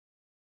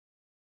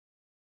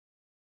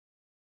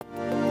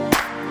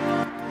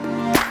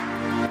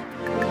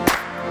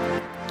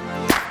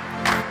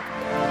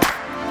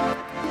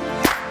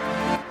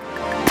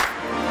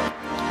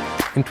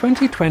In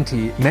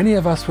 2020, many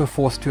of us were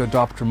forced to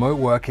adopt remote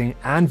working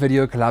and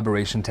video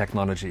collaboration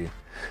technology.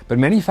 But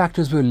many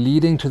factors were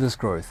leading to this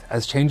growth,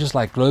 as changes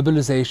like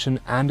globalization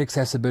and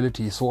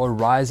accessibility saw a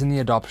rise in the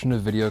adoption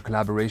of video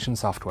collaboration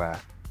software.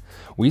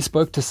 We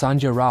spoke to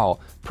Sanjay Rao,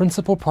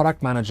 Principal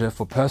Product Manager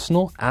for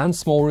personal and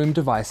small room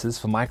devices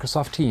for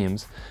Microsoft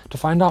Teams, to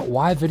find out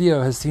why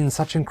video has seen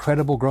such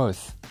incredible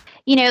growth.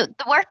 You know,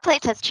 the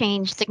workplace has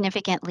changed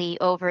significantly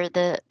over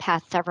the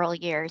past several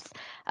years.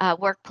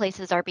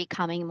 Workplaces are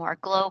becoming more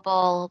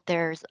global.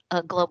 There's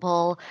a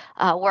global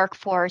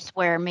workforce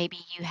where maybe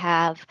you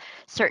have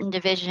certain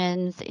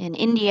divisions in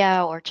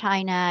India or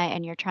China,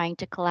 and you're trying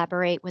to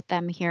collaborate with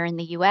them here in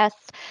the US.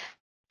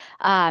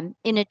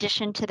 In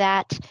addition to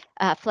that,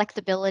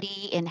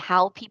 flexibility in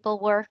how people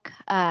work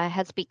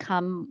has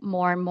become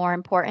more and more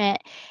important.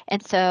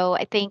 And so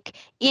I think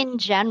in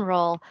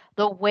general,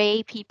 the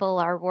way people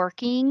are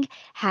working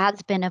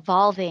has been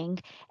evolving.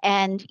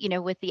 And, you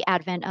know, with the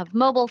advent of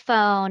mobile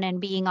phone and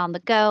being on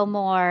the go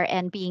more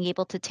and being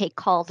able to take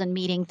calls and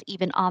meetings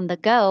even on the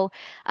go,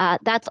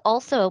 that's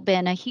also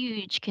been a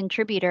huge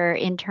contributor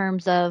in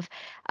terms of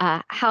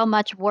how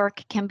much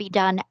work can be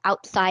done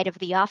outside of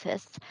the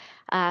office.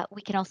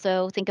 We can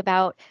also think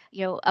about,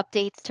 you know,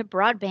 updates to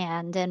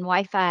broadband and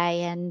Wi-Fi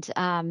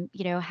and,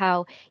 you know,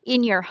 how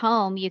in your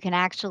home you can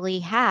actually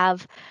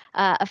have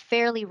a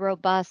fairly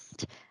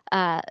robust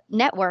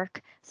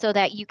network so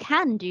that you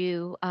can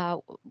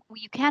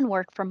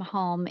work from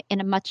home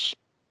in a much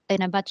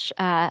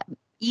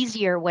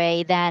easier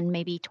way than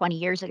maybe 20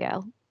 years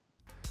ago.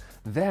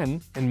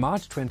 Then, in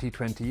March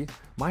 2020,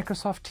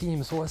 Microsoft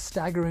Teams saw a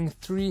staggering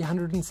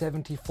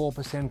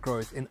 374%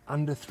 growth in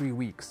under 3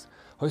 weeks,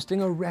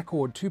 hosting a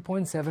record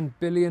 2.7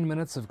 billion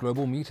minutes of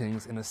global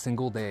meetings in a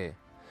single day.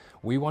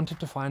 We wanted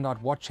to find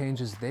out what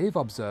changes they've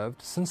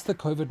observed since the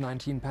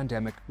COVID-19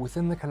 pandemic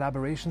within the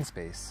collaboration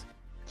space.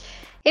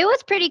 It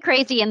was pretty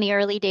crazy in the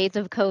early days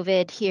of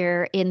COVID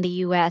here in the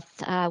US,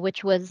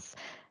 which was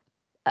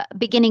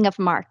beginning of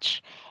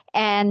March.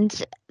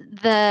 And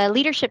the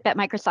leadership at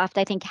Microsoft,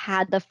 I think,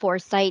 had the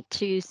foresight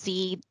to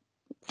see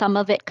some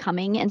of it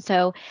coming. And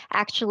so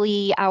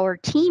actually our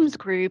Teams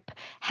group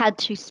had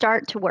to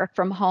start to work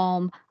from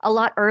home a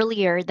lot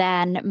earlier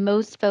than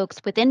most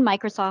folks within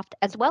Microsoft,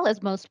 as well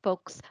as most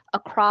folks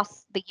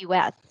across the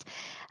US.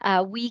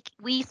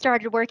 We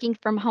started working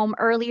from home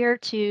earlier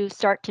to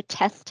start to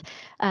test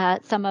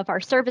some of our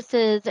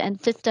services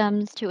and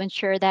systems to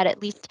ensure that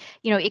at least,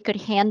 you know, it could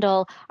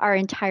handle our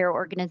entire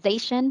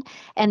organization.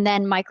 And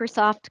then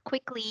Microsoft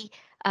quickly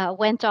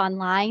went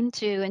online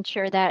to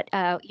ensure that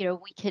you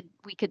know,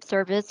 we could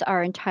service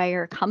our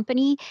entire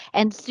company,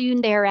 and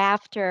soon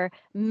thereafter,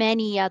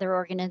 many other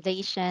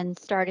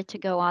organizations started to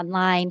go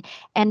online.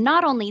 And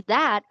not only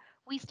that,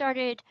 we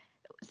started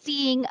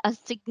seeing a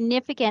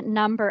significant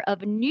number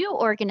of new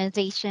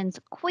organizations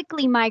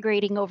quickly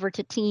migrating over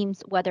to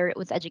Teams, whether it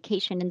was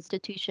education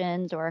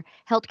institutions or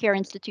healthcare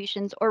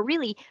institutions, or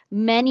really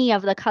many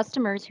of the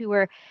customers who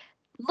were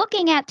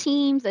looking at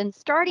Teams and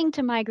starting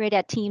to migrate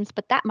at Teams,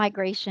 but that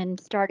migration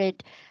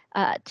started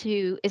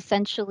to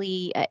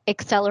essentially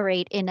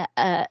accelerate in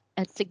a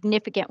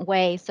significant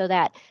way so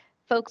that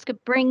folks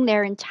could bring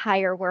their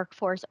entire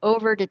workforce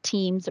over to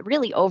Teams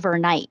really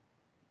overnight.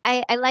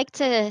 I like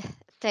to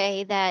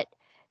say that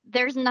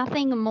there's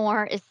nothing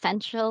more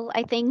essential,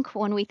 I think,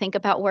 when we think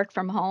about work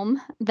from home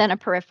than a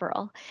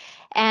peripheral.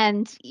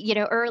 And, you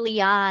know,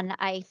 early on,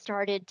 I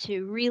started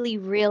to really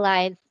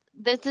realize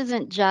this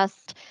isn't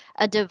just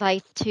a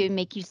device to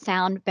make you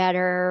sound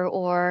better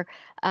or,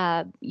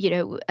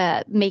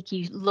 make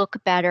you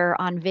look better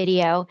on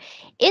video.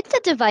 It's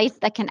a device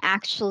that can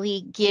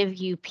actually give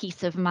you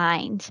peace of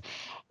mind.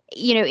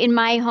 You know, in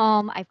my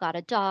home, I've got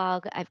a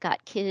dog, I've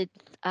got kids,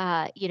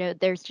 you know,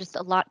 there's just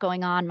a lot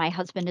going on. My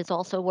husband is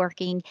also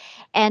working.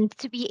 And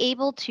to be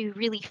able to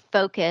really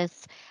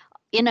focus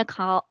in a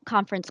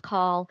conference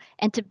call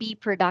and to be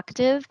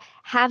productive,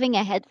 having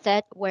a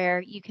headset where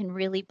you can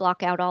really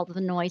block out all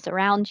the noise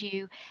around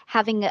you,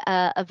 having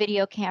a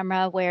video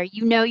camera where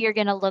you know you're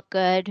going to look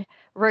good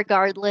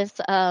regardless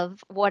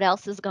of what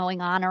else is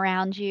going on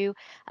around you,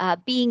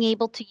 being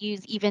able to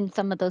use even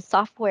some of those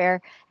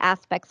software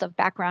aspects of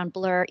background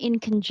blur in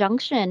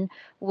conjunction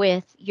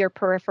with your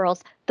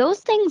peripherals, those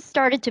things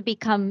started to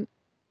become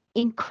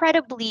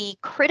incredibly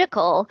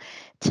critical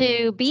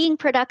to being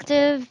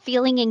productive,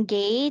 feeling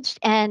engaged,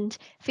 and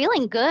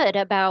feeling good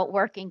about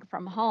working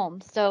from home.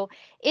 So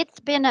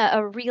it's been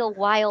a real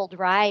wild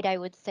ride, I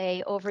would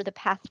say, over the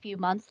past few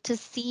months to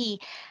see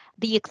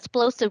the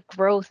explosive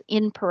growth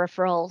in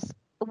peripherals.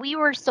 We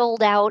were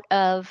sold out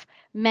of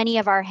many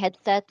of our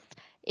headsets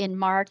in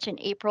March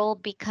and April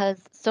because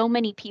so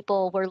many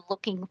people were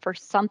looking for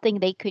something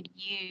they could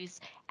use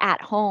at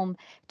home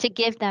to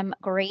give them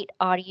great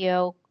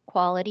audio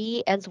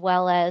quality as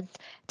well as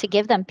to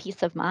give them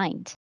peace of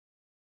mind.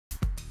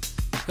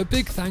 A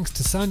big thanks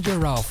to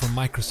Sanjay Rao from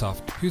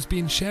Microsoft, who's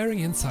been sharing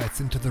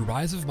insights into the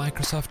rise of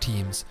Microsoft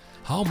Teams,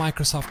 how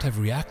Microsoft have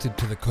reacted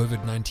to the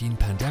COVID-19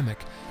 pandemic,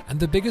 and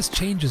the biggest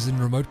changes in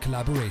remote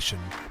collaboration.